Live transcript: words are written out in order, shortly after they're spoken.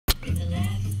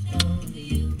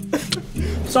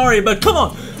Sorry, but come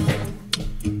on!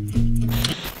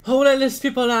 Hola les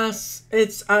peopleas,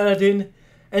 it's Aladdin,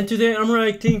 and today I'm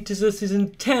reacting to the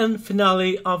season 10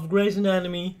 finale of Grey's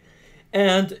Anatomy,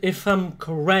 and if I'm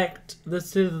correct,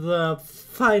 this is the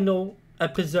final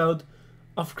episode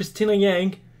of Cristina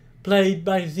Yang, played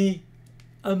by the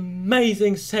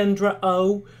amazing Sandra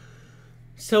Oh.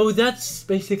 So that's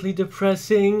basically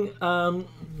depressing.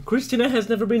 Cristina has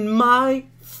never been my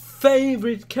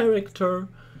favorite character,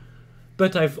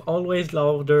 but I've always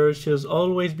loved her. She's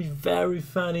always been very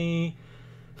funny,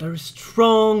 very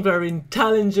strong, very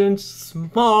intelligent,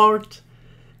 smart,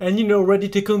 and you know, ready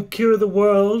to conquer the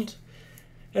world.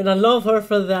 And I love her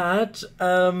for that.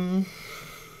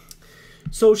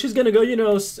 So she's gonna go, you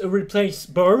know, replace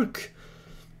Burke.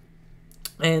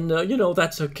 And, you know,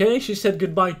 that's okay. She said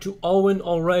goodbye to Owen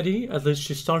already. At least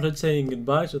she started saying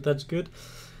goodbye, so that's good.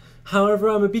 However,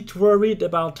 I'm a bit worried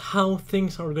about how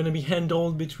things are going to be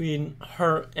handled between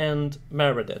her and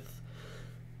Meredith.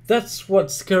 That's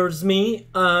what scares me.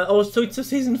 Also, it's a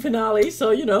season finale, so,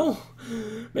 you know,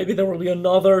 maybe there will be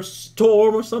another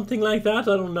storm or something like that.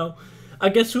 I don't know. I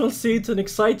guess we'll see. It's an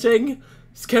exciting,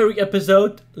 scary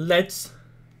episode. Let's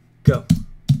go.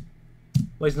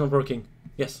 Why is it not working?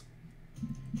 Yes.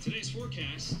 Today's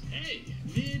forecast, hey,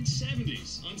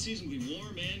 mid-70s, unseasonably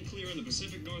warm and clear in the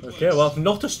Pacific Northwest. Okay, well,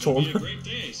 not a storm. It'll be a great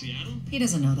day, Seattle. He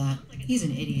doesn't know that. He's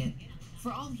an idiot.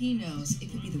 For all he knows,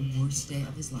 it could be the worst day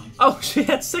of his life. Oh, she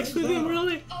had sex with him,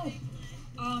 really? Oh,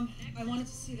 I wanted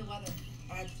to see the weather.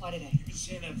 I had to fly today. You've been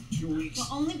saying that for 2 weeks. Well,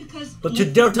 only because... But you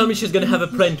dare tell me she's gonna have a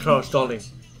plane crash, darling.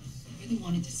 I really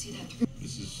wanted to see that through.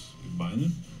 This is goodbye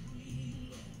then?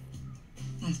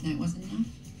 Last night wasn't enough?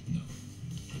 No.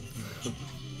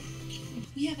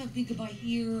 We have a big goodbye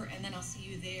here, and then I'll see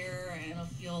you there, and I'll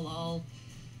feel all...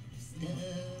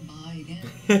 bye again.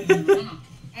 No.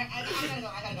 I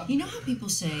gotta go. You know how people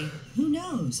say, who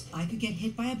knows, I could get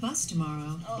hit by a bus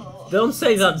tomorrow. Oh. Don't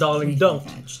say that, darling, don't.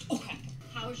 Okay.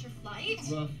 How was your flight?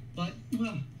 Well,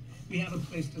 we have a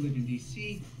place to live in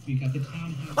DC. We got the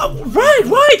townhouse. Oh,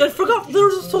 right, I forgot there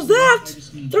was that.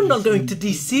 They're not going to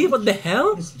DC, what the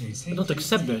hell? I don't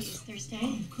accept this.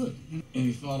 Thursday? Good.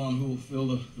 Any thought on who will fill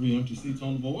the 3 empty seats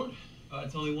on the board?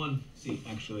 It's only one seat,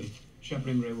 actually. Shepard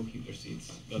and Ray will keep their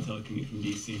seats. They'll telecommute from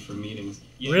DC for meetings.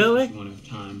 Yeah, really? She won't have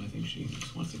time. I think she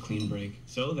just wants a clean break.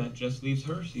 So that just leaves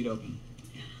her seat open.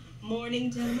 Morning,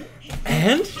 gentlemen.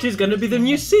 And she's gonna be the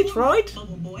new seat, right?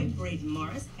 Bubble boy Braden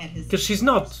Morris had his... Because she's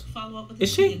not. Follow up with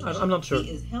Is she? I'm not sure.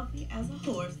 He is healthy as a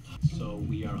horse. So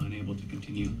we are unable to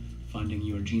continue funding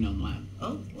your genome lab.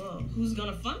 Oh, well, who's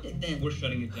gonna fund it then? We're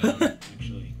shutting it down,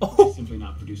 actually. Oh. Simply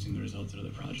not producing the results of other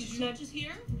Did projects. you not just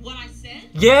hear what I said?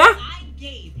 Yeah? I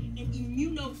gave an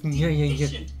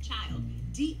immunodeficient child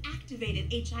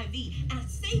deactivated HIV, and I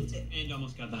saved it. And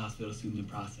almost got the hospital sued in the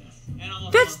process. And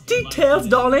almost That's lost the details,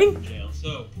 life darling. in jail.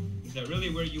 So, is that really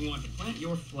where you want to plant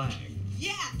your flag?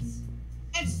 Yes,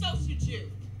 and so should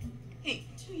you. Hey,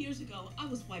 2 years ago, I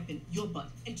was wiping your butt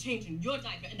and changing your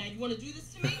diaper, and now you want to do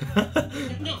this to me?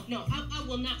 No, I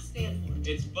will not stand for it.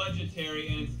 It's budgetary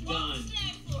and it's done. Won't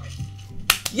stand for it.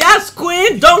 Yes,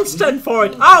 Queen, don't stand for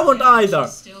it. I won't either.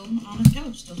 She's still on the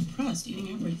couch, still depressed, eating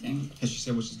everything. Has she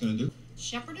said what she's gonna do?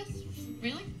 Shepherdess?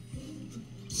 Really?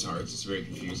 Sorry, it's just very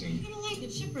confusing. I don't like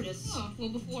it, shepherdess. Oh, well,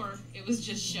 before, it was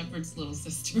just Shepherd's little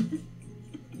sister.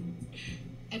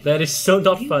 That is so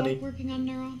not Are you funny. like working on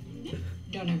neuro?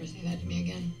 Don't ever say that to me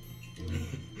again.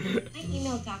 I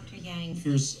emailed Dr. Yang.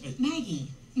 Here's Maggie.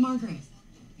 Margaret.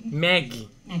 Maggie.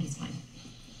 Maggie's fine.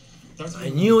 I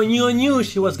knew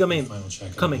she was coming. final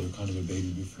check. Coming. Kind of a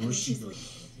baby before she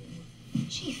goes.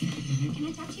 Chief, can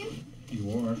I talk to you?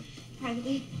 You are.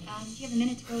 Privately? Do you have a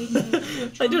minute to go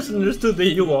even I just understood that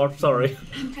you are, sorry.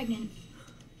 I'm pregnant.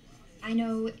 I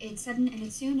know it's sudden and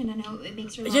it's soon, and I know it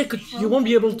makes your life Yeah, 'cause hell, you won't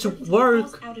be able but to the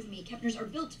work. falls out of me. Kepners are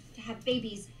built to have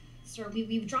babies, sir.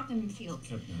 We drop them in the field.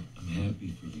 I'm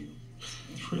happy for you.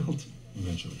 Thrilled.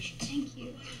 Congratulations. Thank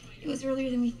you. It was earlier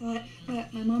than we thought,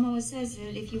 but my mom always says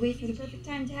that if you wait for the perfect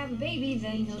time to have a baby,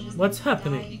 then you'll just What's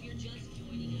happening?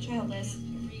 die childless.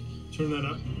 Turn that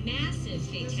up. Massive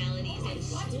fatalities and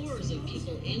scores of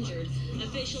people injured.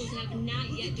 Officials have not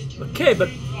yet determined. Okay, but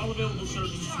All available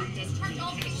services.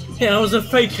 yeah, I was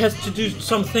afraid it has to do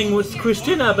something with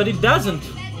Cristina, but it doesn't.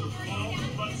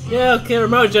 Yeah, okay,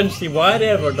 emergency,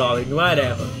 whatever, darling,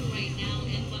 whatever. Right now,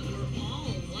 and what we're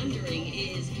all wondering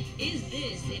is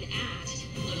this an act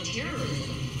of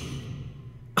terrorism?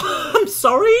 I'm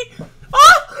sorry?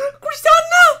 Ah!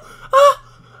 Cristina! Ah!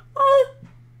 Oh!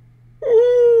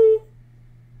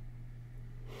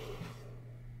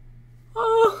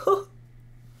 Oh!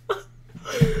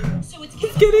 So it's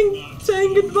He's getting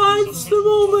saying goodbye. It's the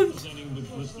moment.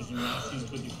 analyses,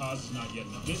 but the cause is not yet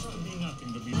known. This could be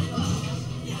nothing, but be.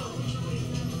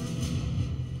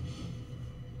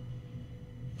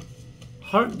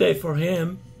 Hard day for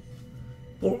him.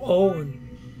 Or Owen.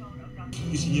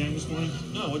 You seen Yang this morning?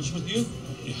 No, what is with you?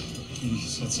 Yeah, he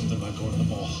said something about going to the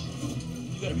mall.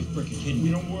 You gotta be freaking kidding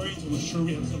me. Don't worry, we're sure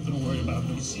we have something to worry about.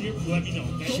 When you see her, let me know,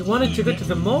 okay? She wanted to go to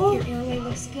the mall? Your airway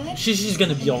looks good. She's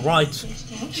gonna be alright.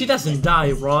 She doesn't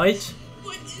die, right?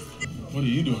 What are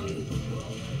you doing here?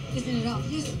 Isn't it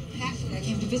obvious? Actually, I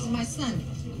came to visit my son.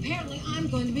 Apparently, I'm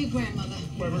going to be a grandmother.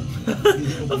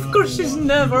 Of course, she's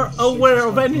never aware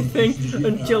of anything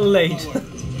until late.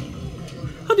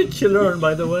 How did she learn,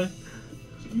 by the way?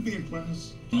 Should you be in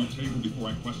class? On the table before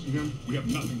I question him, we have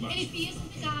nothing left. And if he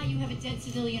isn't the guy, you have a dead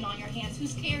civilian on your hands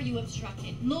whose care you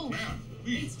obstructed. Move. Ma'am,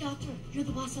 It's please. doctor. You're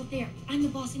the boss out there. I'm the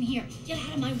boss in here. Get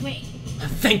out of my way.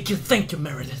 Thank you,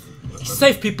 Meredith.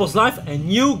 Save people's life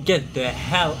and you get the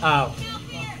hell out. Help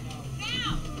here.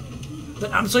 Now.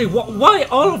 But I'm sorry, why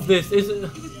all of this? He was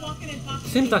walking and talking.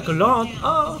 Seems like a lot.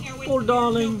 Oh, poor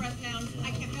darling. I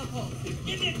can't help home.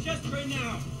 Give me a chest right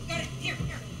now. Got it. Here.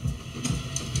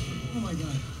 Oh my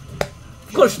god.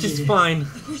 Of course she's fine.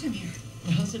 Of course I'm here.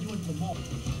 The hell's it doing to the mall?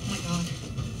 Oh my god.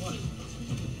 What?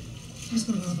 I was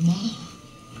going to go to the mall.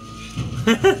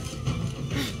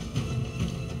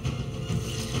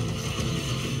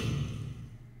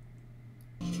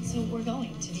 So we're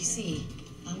going to DC.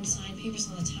 I'm signing papers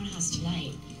on the townhouse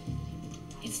tonight.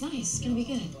 It's nice. It's gonna be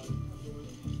good.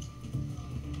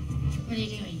 What are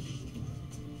you doing?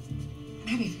 I'm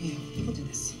happy for you. People do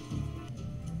this.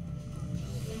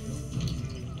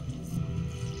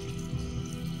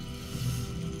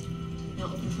 Now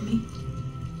open for me.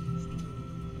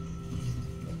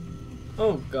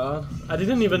 Oh god, I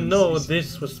didn't even know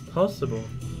this was possible.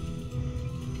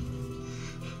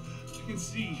 I can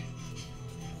see.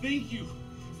 Thank you.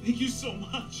 Thank you so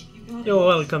much. You got it. You're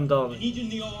welcome, I darling. need you in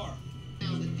the OR.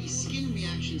 Now that the skin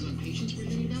reactions on patients we're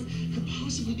hearing about could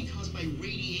possibly be caused by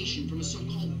radiation from a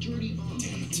so-called dirty bomb.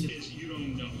 Damn it. You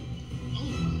don't know.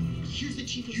 Oh, here's the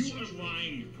chief of You surgery. are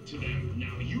lying to them.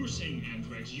 Now, you are saying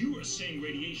anthrax. You are saying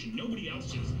radiation. Nobody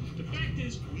else is. The fact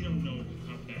is, we don't know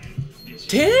how bad this is.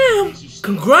 Damn! This is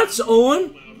Congrats,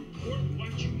 Owen! Report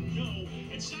what you know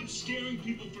and stop scaring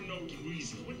people for no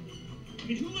reason. What? I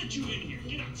mean, who let you in here?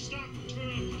 Get out. Stop. Turn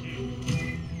off the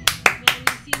camera. Well,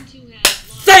 we seem to have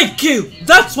lost Thank you!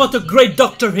 That's what a great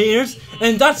doctor hears,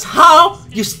 and that's how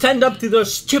you stand up to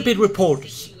those stupid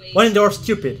reporters. When they're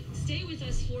stupid. Stay with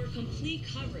us for complete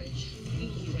coverage. We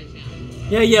will be right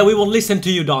back. Yeah, we will listen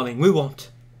to you, darling. We won't.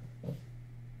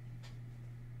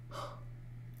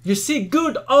 You see,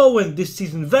 good Owen this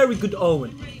season. Very good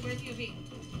Owen. Where's UV?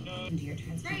 Into your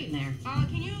transfer Great. in there.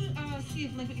 Can you see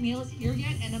if Link McNeil is here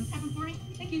yet and have him for me?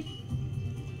 Thank you.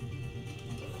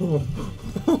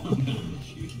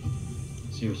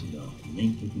 Seriously though,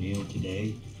 Link McNeil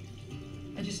today?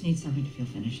 I just need something to feel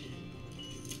finished.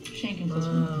 Shane can close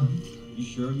one. You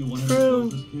sure you want to True.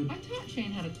 close this kid? I taught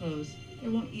Shane how to close.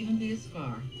 There won't even be a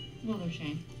scar. Will there,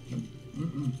 Shane?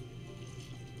 Mm-mm.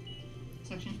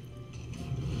 Suction.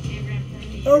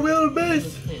 I will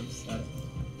miss.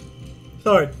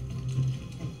 Sorry.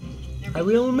 I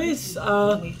will miss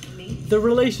the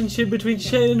relationship between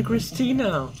Shane and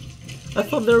Cristina. I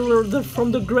thought they were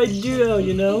from the great duo,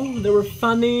 you know? They were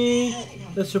funny,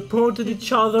 they supported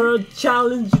each other,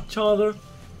 challenged each other.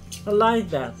 I like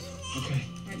that. Okay.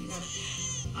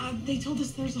 They told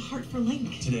us there's a heart for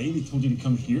Link. Today, they told you to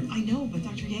come here? I know, but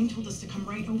Dr. Yang told us to come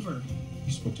right over.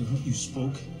 You spoke to her? You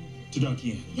spoke to Dr.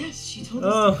 Yang? Yes, she told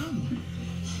us Oh, to come.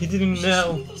 he didn't Should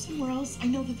know. we go somewhere else? I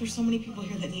know that there's so many people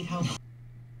here that need help.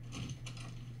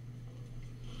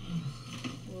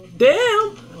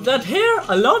 Damn! That hair!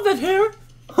 I love that hair!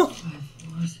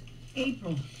 5-4s.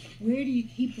 April, where do you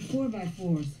keep the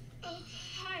 4x4s? Oh,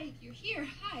 hi. You're here.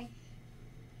 Hi.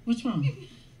 What's wrong?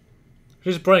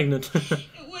 She's pregnant. It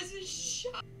was a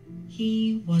shock.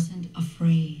 He wasn't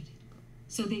afraid.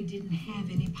 So they didn't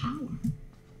have any power.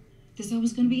 There's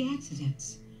always going to be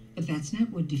accidents. But that's not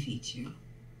what defeats you.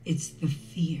 It's the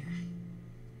fear.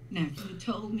 Now, if you had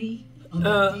told me on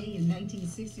that day in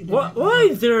 1960 that Why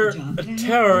is there the job a that I had,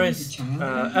 terrorist the child that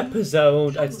I had,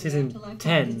 episode how at was that season till I found it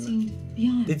 10? seemed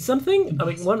beyond Did something? I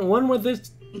mean, one where this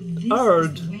But this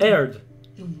aired. is the way Aired.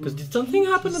 the Because world did something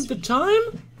happen at the time?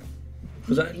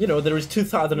 Because, you know, there is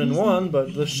 2001,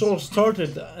 but the show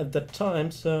started at that time,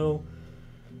 so...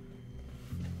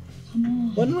 Come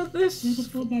on. When was this? Never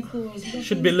 4x4s. You got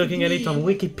Should be things to looking at it do. on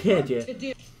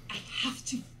Wikipedia. I have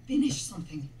to finish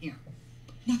something here.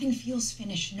 Nothing feels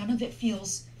finished. None of it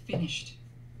feels finished.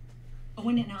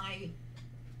 Owen and I...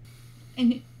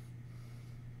 And...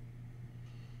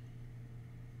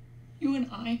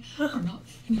 and I are not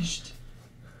finished.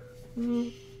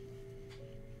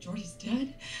 George is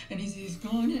dead, and he's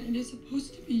gone, and it is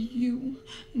supposed to be you,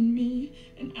 and me,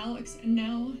 and Alex, and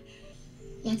now...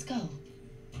 Let's go.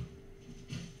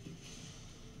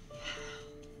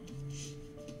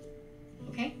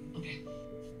 Okay? Okay.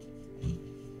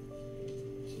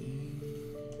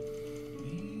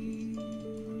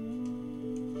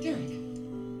 Derek.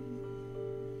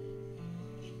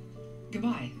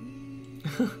 Goodbye.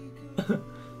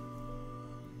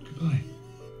 Goodbye.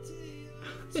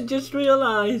 I just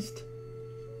realized.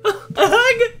 A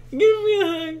hug! Give me a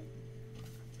hug!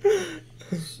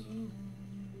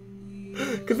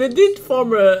 Because they did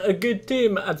form a good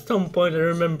team at some point, I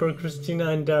remember Cristina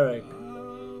and Derek.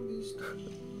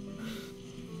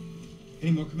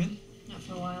 Any more come in? Not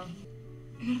for a while.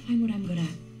 I gotta find what I'm good at.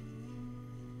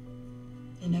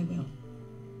 And I will.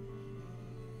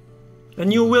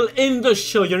 And you will end the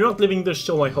show. You're not leaving the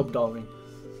show, I hope, darling.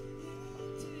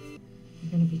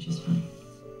 You're gonna be just fine.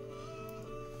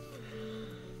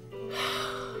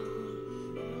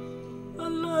 I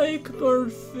like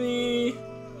Murphy.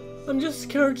 I'm just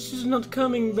scared she's not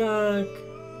coming back.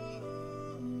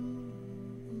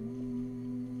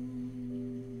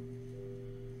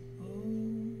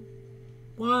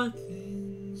 What?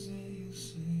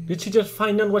 Did she just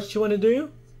find out what she want to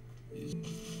do?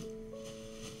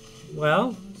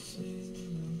 Well,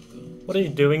 what are you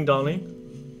doing, darling?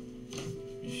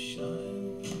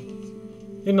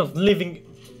 You're not living.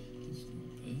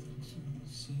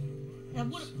 I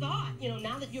would have thought, you know,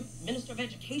 now that you're Minister of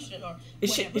Education or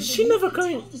Is whatever, she never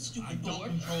coming?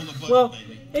 Well,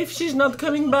 if she's not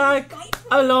coming back,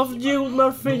 I loved you,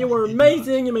 Murphy. You were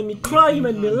amazing. You made me cry. You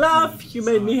made me laugh. You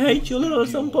made me hate you a little at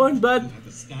some point. But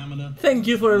thank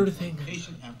you for everything.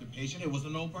 Patient after patient, it was a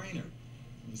no-brainer.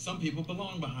 Some people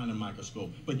belong behind a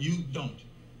microscope, but you don't.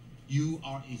 You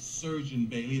are a surgeon,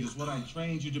 Bailey. It is what I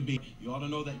trained you to be. You ought to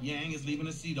know that Yang is leaving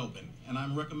a seat open, and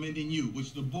I'm recommending you,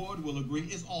 which the board will agree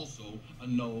is also a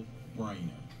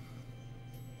no-brainer.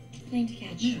 Playing to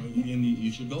catch. And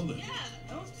you should go there. Yeah,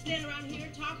 don't stand around here,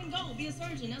 talk and go. Be a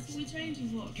surgeon. That's what we trained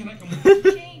you for. Can I come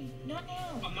with? Shane, not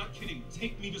now. I'm not kidding.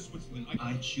 Take me to Switzerland.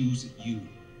 I choose you.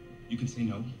 You can say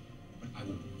no, but I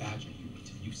will badger you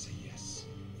until you say yes.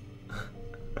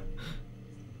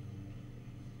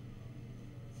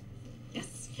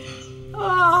 Yes.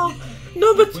 Oh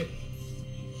no, but Wait.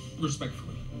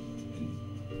 Respectfully.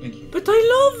 And thank you. but I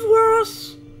love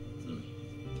Ross.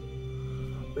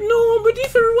 No, but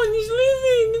if everyone is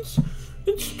leaving,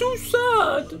 it's too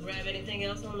sad. Grab anything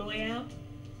else on the way out?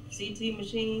 CT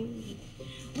machine?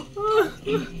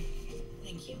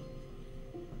 Thank you.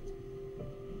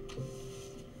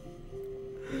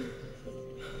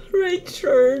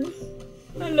 Richard,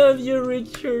 I love you,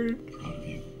 Richard. Proud of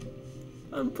you.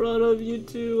 I'm proud of you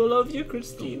too. I love you,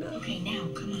 Cristina. Okay, now,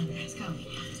 come on, let's go.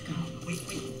 Let's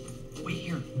go. Wait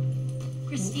here.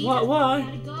 Cristina, Why?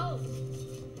 gotta go.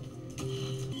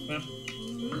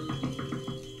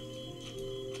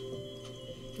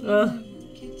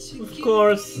 Of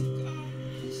course.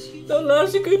 The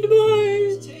last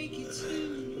goodbye.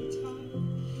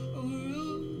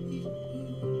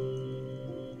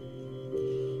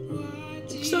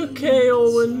 It's okay,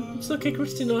 Owen. It's okay,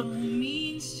 Cristina.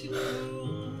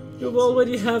 You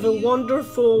already have a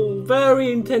wonderful,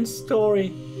 very intense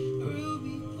story.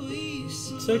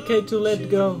 It's okay to let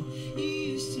go.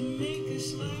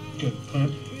 Good, huh?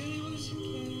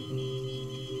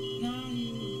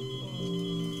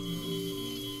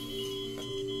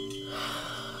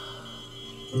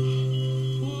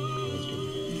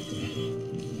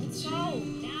 Let's go.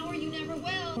 Now or you never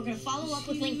will. We're gonna follow up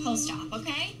with Link Post-op,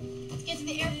 okay? Let's get to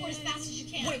the airport as fast as you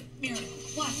can. Wait,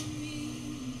 Meredith. What?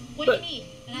 What do you need?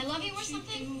 And I love you or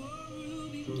something?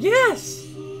 Yes!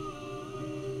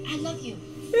 I love you.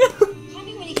 Call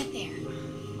me when you get there.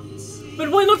 But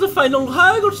why not a final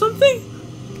hug or something?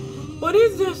 What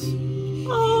is this?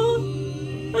 Oh.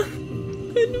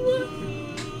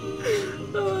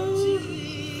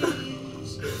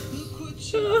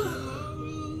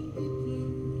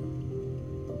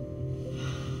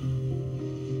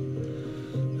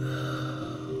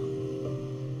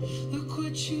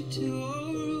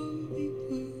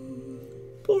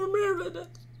 Poor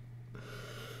Meredith.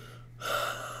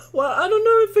 Well, I don't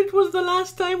know if it was the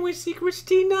last time we see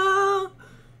Cristina.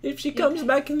 If she comes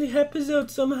back in the episode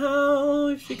somehow.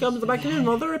 If she comes back in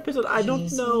another episode, I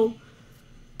don't know.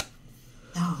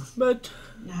 No. But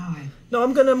No,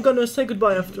 I'm gonna say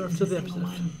goodbye after the episode.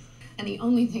 And the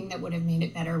only thing that would have made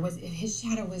it better was if his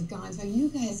shadow was gone, so you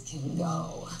guys can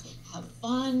go. Have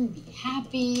fun, be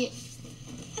happy.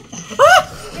 What the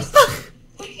heck?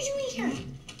 What are you doing here?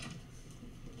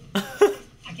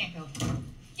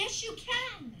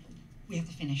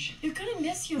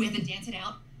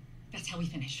 how we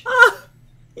finish. Ah!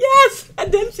 Yes!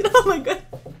 And then she, oh my god.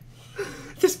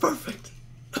 This is perfect.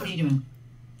 What are you doing?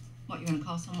 What, you're gonna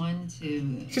call someone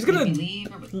to She's gonna make me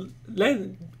leave? Or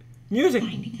music.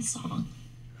 finding a song.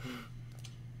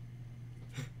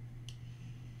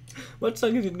 What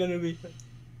song is it gonna be?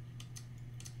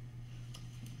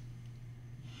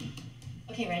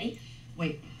 Okay, ready?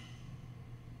 Wait.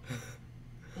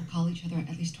 We'll call each other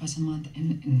at least twice a month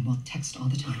and we'll text all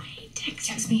the time.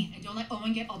 Text me. And don't let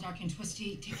Owen get all dark and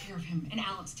twisty. Take care of him. And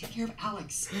Alex, take care of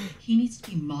Alex. He needs to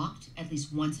be mocked at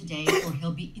least once a day or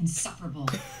he'll be insufferable.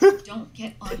 Don't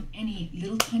get on any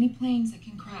little tiny planes that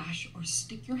can crash or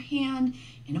stick your hand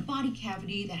in a body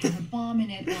cavity that has a bomb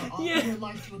in it or offer your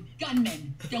life to a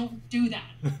gunman. Don't do that.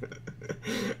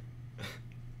 Don't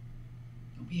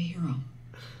be a hero.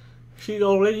 She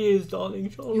already is, darling.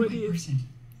 She already You're my is. person.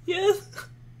 Yes.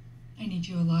 I need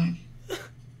you alive.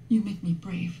 You make me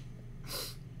brave.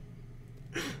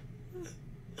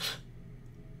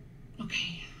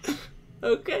 Okay.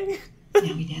 Okay.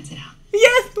 Now we dance it out.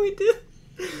 Yes, we do.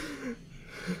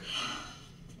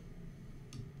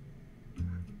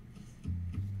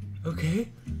 Okay.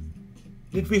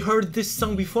 Did we heard this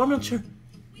song before? I'm not sure.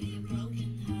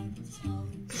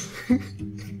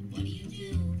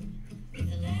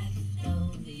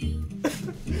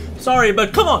 Sorry,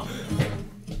 but come on.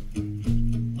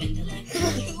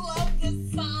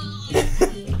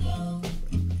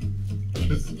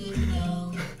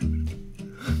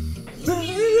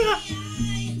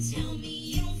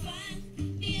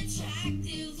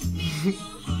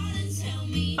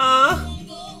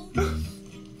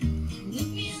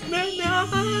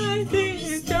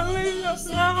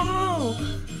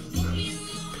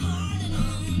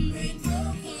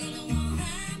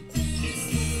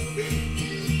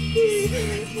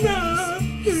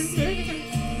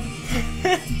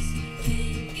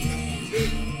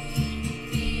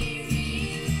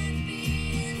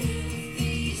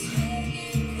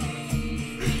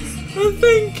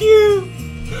 Thank you!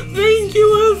 Thank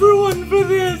you everyone for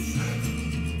this!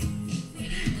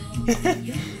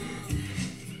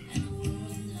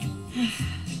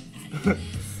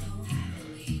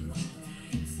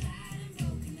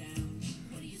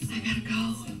 I gotta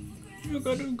go. You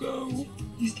gotta go.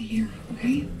 You stay here,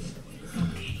 okay?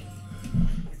 Okay.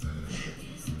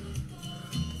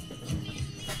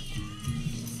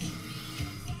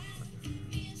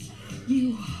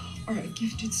 You are a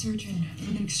gifted surgeon with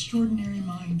an extraordinary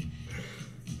mind.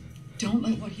 Don't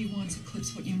let what he wants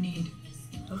eclipse what you need.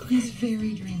 Okay. He's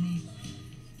very dreamy,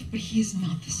 but he is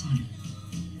not the sun.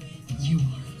 You are.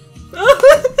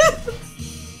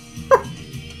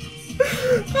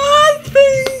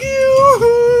 Thank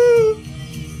you!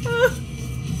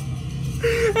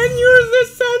 And you're the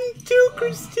sun too,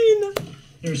 Cristina.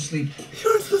 They're asleep.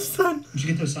 You're the sun. Did you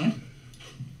get those signed?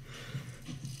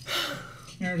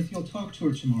 Meredith, you'll talk to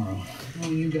her tomorrow.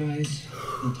 Well, you guys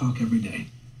will talk every day.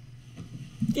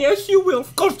 Yes, you will.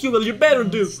 Of course you will. You better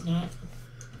do. It's not.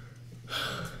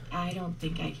 I don't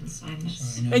think I can sign this.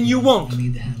 Sorry, no, And you won't. I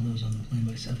need to have those on the plane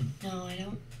by 7. No, I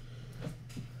don't.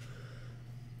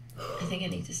 I think I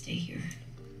need to stay here.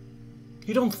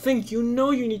 You don't think, you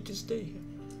know you need to stay here.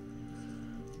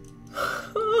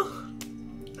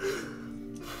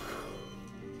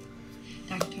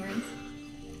 Dr. Torrance,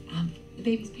 the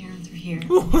baby's parents are here. They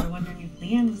were wondering if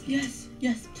Leanne was... Yes,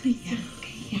 please. Yeah,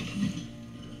 okay, yeah, come in.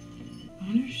 I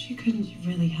wonder if she couldn't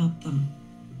really help them.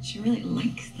 She really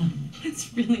likes them.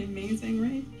 It's really amazing,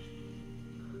 right?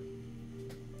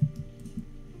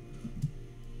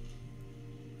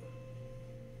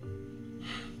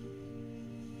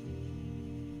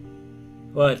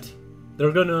 What?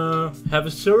 They're gonna have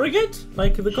a surrogate?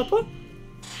 Like the couple?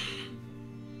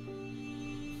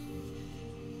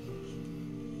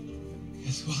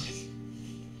 Guess what?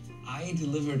 I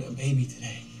delivered a baby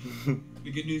today.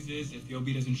 The good news is, if the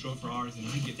OB doesn't show up for ours, then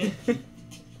I get it.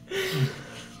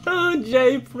 Oh,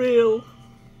 J-April.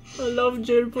 I love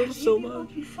J-April so much. He'll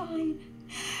be fine.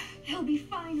 He'll be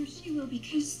fine, or she will,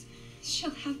 because she'll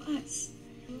have us.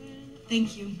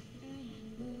 Thank you.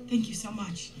 Thank you so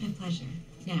much. My pleasure.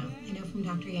 Now, I know from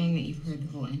Dr. Yang that you've heard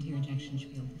the whole anti-rejection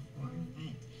spiel before,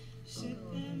 but I'll go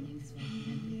over the links with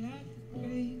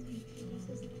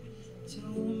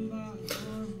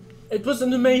It was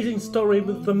an amazing story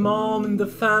with the mom and the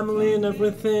family and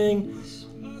everything.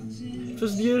 It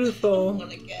was beautiful. I don't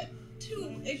want to get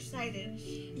too excited.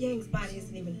 Yang's body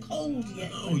isn't even cold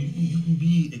yet. Oh, you can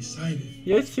be excited.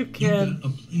 Yes, you You can. got a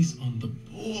place on the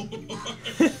board.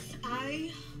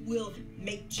 I will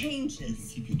make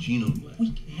changes. Keep your genome left.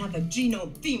 We can have a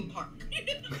genome theme park.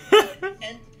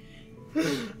 And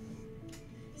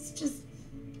it's just,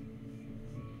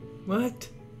 What?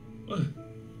 What?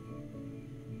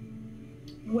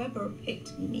 Weber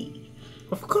picked me.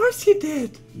 Of course he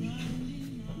did.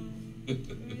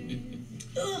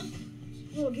 Ugh.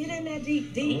 Oh, get in there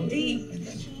deep, deep, deep.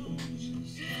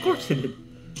 Of course he did.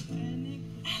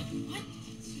 What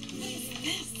is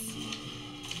this?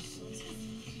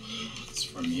 It's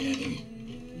from Yang.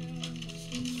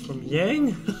 From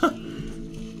Yang?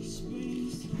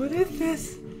 What is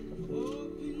this?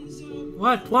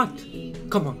 What?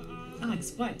 Come on.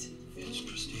 Alex, what? It's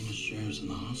Christina's shares in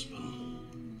the hospital.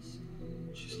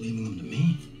 She's leaving them to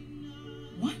me.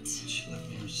 What? She left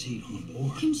me her seat on the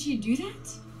board. Can she do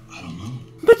that? I don't know.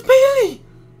 But Bailey!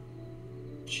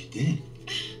 She did.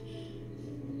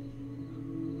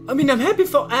 I mean, I'm happy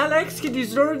for Alex, he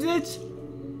deserves it.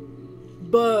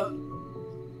 But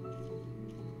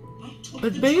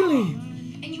Bailey.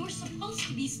 And you were supposed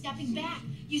to be stepping back.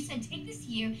 You said take this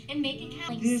year and make it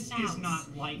count. This is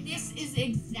not like This is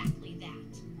exactly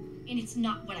that. And it's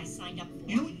not what I signed up for.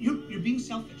 You know, you're being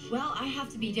selfish. Well, I have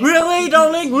to be different. Really,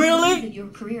 darling? You Really? believe that your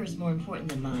career is more important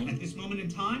than mine. At this moment in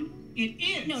time, it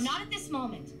is. No, not at this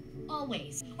moment.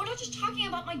 Always. We're not just talking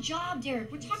about my job, Derek.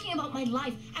 We're talking about my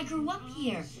life. I grew up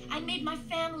here. I made my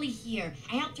family here.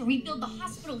 I helped to rebuild the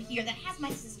hospital here that has my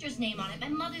sister's name on it, my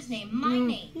mother's name, my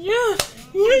name. Yeah.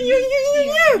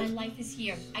 My life is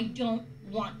here. I don't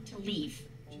want to leave.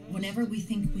 Whenever we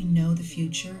think we know the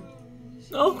future,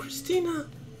 Oh, Cristina.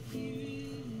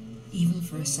 even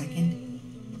for a second,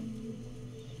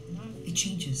 it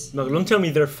changes. No, don't tell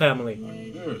me they're family.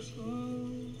 Cheers.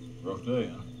 Rough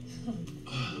day, huh?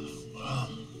 Well,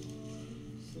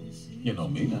 you know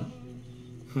me now.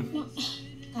 No,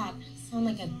 God, I sound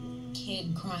like a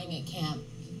kid crying at camp.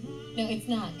 No, it's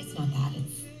not that.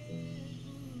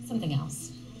 It's something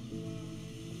else.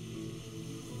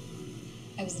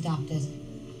 I was adopted.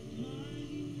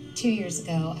 2 years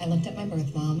ago, I looked up my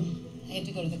birth mom. I had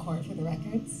to go to the court for the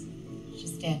records.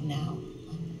 She's dead now,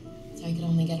 so I could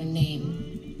only get her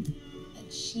name.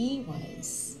 But she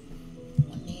was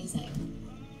amazing.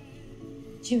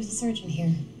 She was a surgeon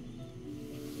here.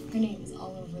 Her name is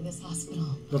all over this hospital.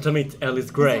 Don't tell me it's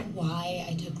Alice Gray. Is that why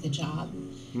I took the job?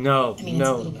 No, I mean, it's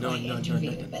a no, little bit no, like no, an no, no,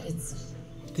 interview, no. but it's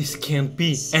This can't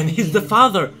be. And he's the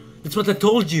father. That's what I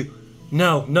told you.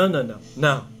 No, no, no, no,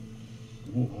 no.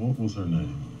 What was her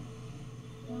name?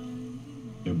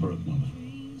 Your birth mother.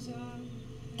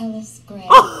 Alice Gray.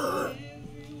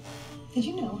 Did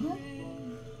you know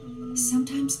her?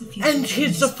 Sometimes the future. And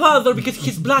he's the father because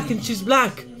he's black and she's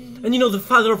black. And you know the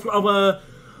father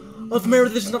of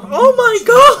Meredith is not. Oh my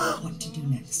God! What to do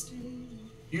next?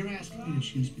 You're asking me to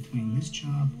choose between this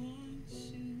job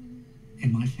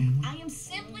and my family? I am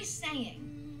simply saying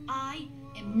I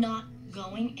am not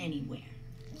going anywhere.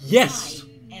 Yes.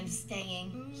 I am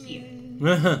staying here.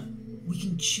 We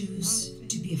can choose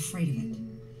to be afraid of it.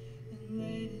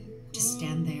 To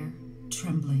stand there,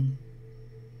 trembling,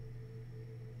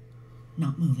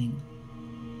 not moving.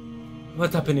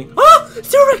 What's happening? Ah!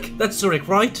 Zurich! That's Zurich,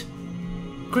 right?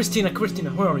 Cristina,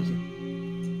 where are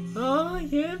you? Oh,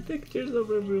 yeah, pictures of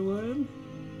everyone.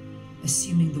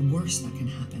 Assuming the worst that can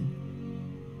happen.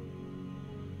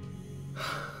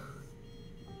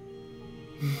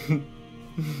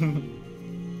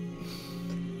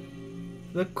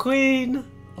 The Queen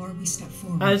Or we step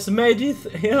forward. has made it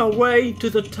her way to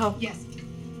the top. Yes.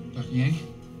 Dr. Yang,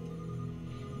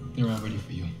 they're all ready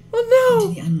for you. Oh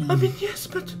Into the unknown. no! I mean, yes,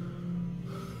 but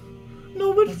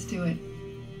no, but Let's do it.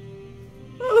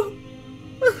 oh.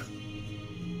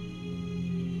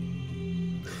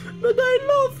 But I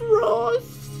love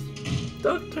Ross.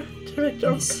 Doctor,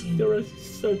 you're a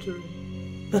surgery.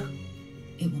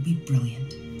 It will be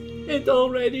brilliant. It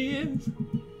already is.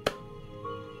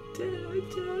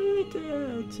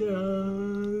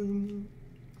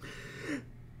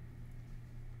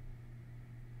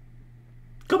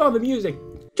 Come on, the music.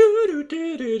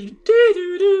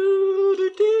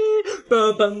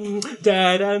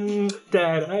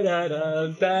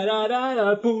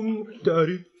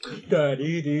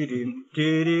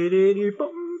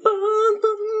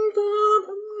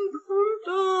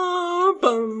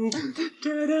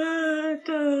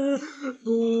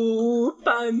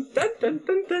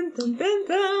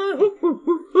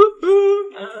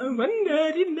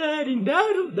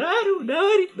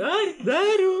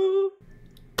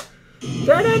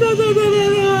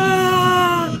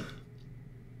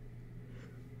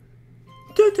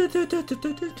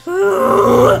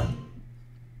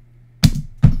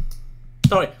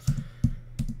 Sorry.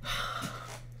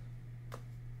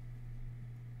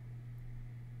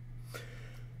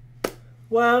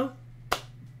 Well,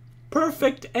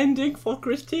 perfect ending for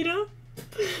Cristina.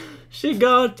 She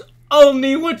got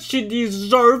only what she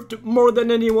deserved more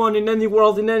than anyone in any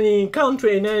world, in any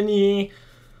country, in any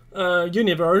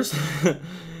universe.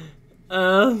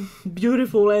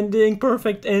 Beautiful ending,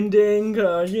 perfect ending,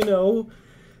 you know,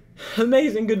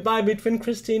 amazing goodbye between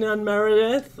Cristina and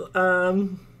Meredith. I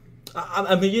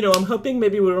mean, you know, I'm hoping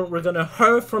maybe we're gonna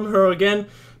hear from her again,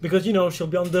 because, you know, she'll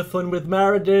be on the phone with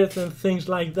Meredith and things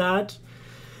like that.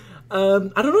 I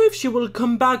don't know if she will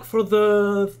come back for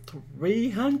the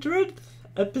 300th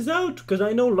episode, because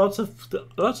I know lots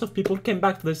of people came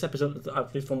back to this episode,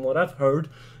 at least from what I've heard.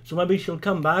 So maybe she'll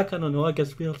come back. I don't know. I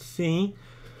guess we'll see.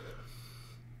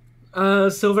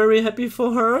 So very happy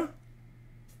for her.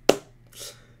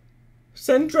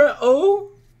 Sandra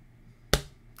Oh,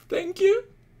 thank you.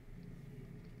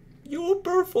 Your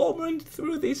performance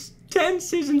through these 10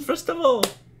 seasons, first of all.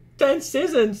 10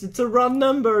 seasons. It's a round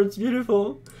number. It's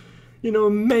beautiful. You know,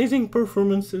 amazing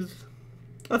performances.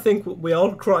 I think we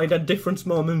all cried at different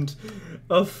moments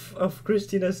of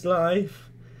Christina's life.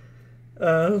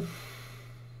 An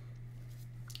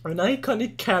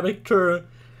iconic character.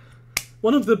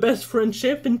 One of the best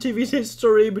friendships in TV's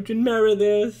history between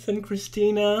Meredith and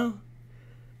Cristina.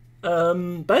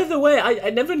 By the way,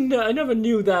 I never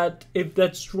knew that, if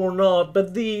that's true or not,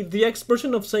 but the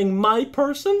expression of saying "my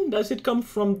person," does it come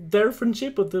from their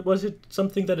friendship, or was it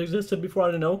something that existed before?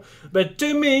 I don't know. But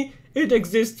to me, it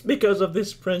exists because of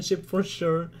this friendship for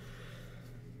sure.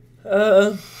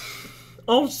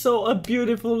 Also a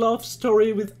beautiful love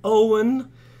story with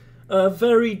Owen. A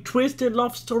very twisted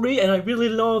love story, and I really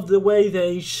love the way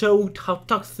they showed how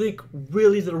toxic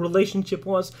really the relationship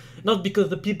was. Not because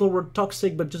the people were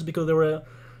toxic, but just because they were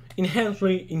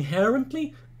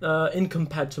inherently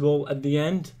incompatible at the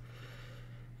end.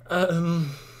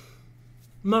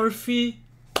 Murphy,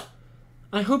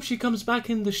 I hope she comes back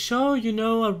in the show, you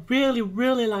know, I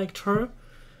really liked her.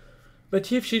 But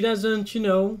if she doesn't, you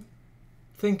know,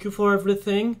 thank you for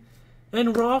everything.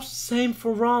 And Ross, same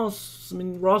for Ross. I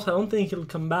mean, Ross, I don't think he'll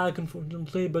come back,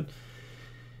 unfortunately, but,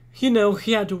 you know,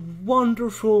 he had a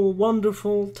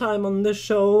wonderful time on the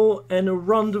show, and a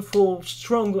wonderful,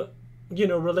 strong, you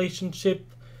know, relationship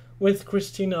with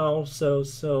Cristina also.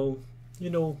 So, you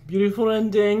know, beautiful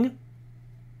ending.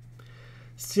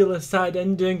 Still a sad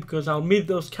ending, because I'll meet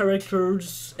those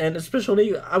characters, and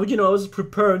especially, I was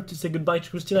prepared to say goodbye to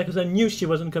Cristina, because I knew she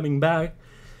wasn't coming back.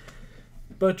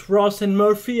 But Ross and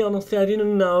Murphy, honestly, I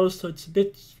didn't know, so it's a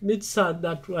bit sad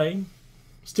that way.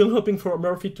 Still hoping for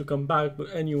Murphy to come back, but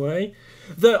anyway.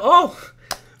 Oh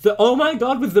my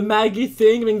god, with the Maggie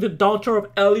thing, I mean, the daughter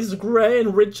of Alice Gray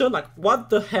and Richard, like,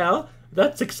 what the hell?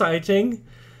 That's exciting.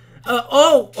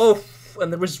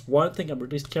 And there is one thing I'm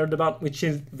really scared about, which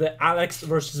is the Alex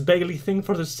versus Bailey thing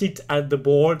for the seat at the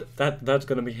board. That's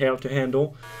gonna be hell to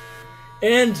handle.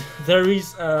 And there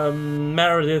is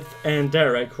Meredith and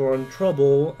Derek who are in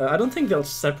trouble. I don't think they'll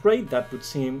separate. That would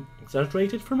seem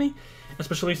exaggerated for me.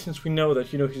 Especially since we know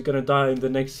that, you know, he's gonna die in the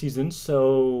next season.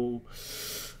 So,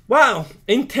 wow,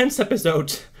 intense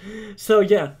episode. So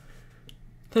yeah,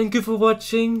 thank you for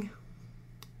watching.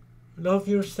 Love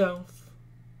yourself.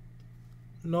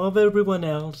 Love everyone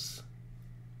else.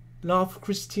 Love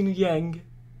Cristina Yang.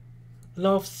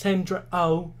 Love Sandra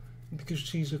Oh, because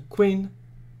she's a queen.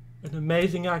 An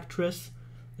amazing actress,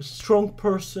 a strong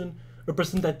person, a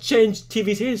person that changed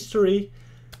TV's history.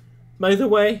 By the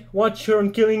way, watch her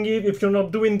on Killing Eve. If you're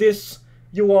not doing this,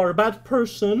 you are a bad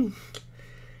person.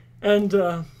 And,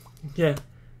 yeah,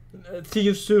 see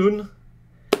you soon.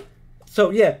 So,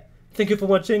 yeah, thank you for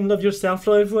watching. Love yourself,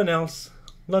 love everyone else.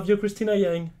 Love you, Cristina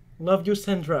Yang. Love you,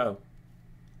 Sandra Oh.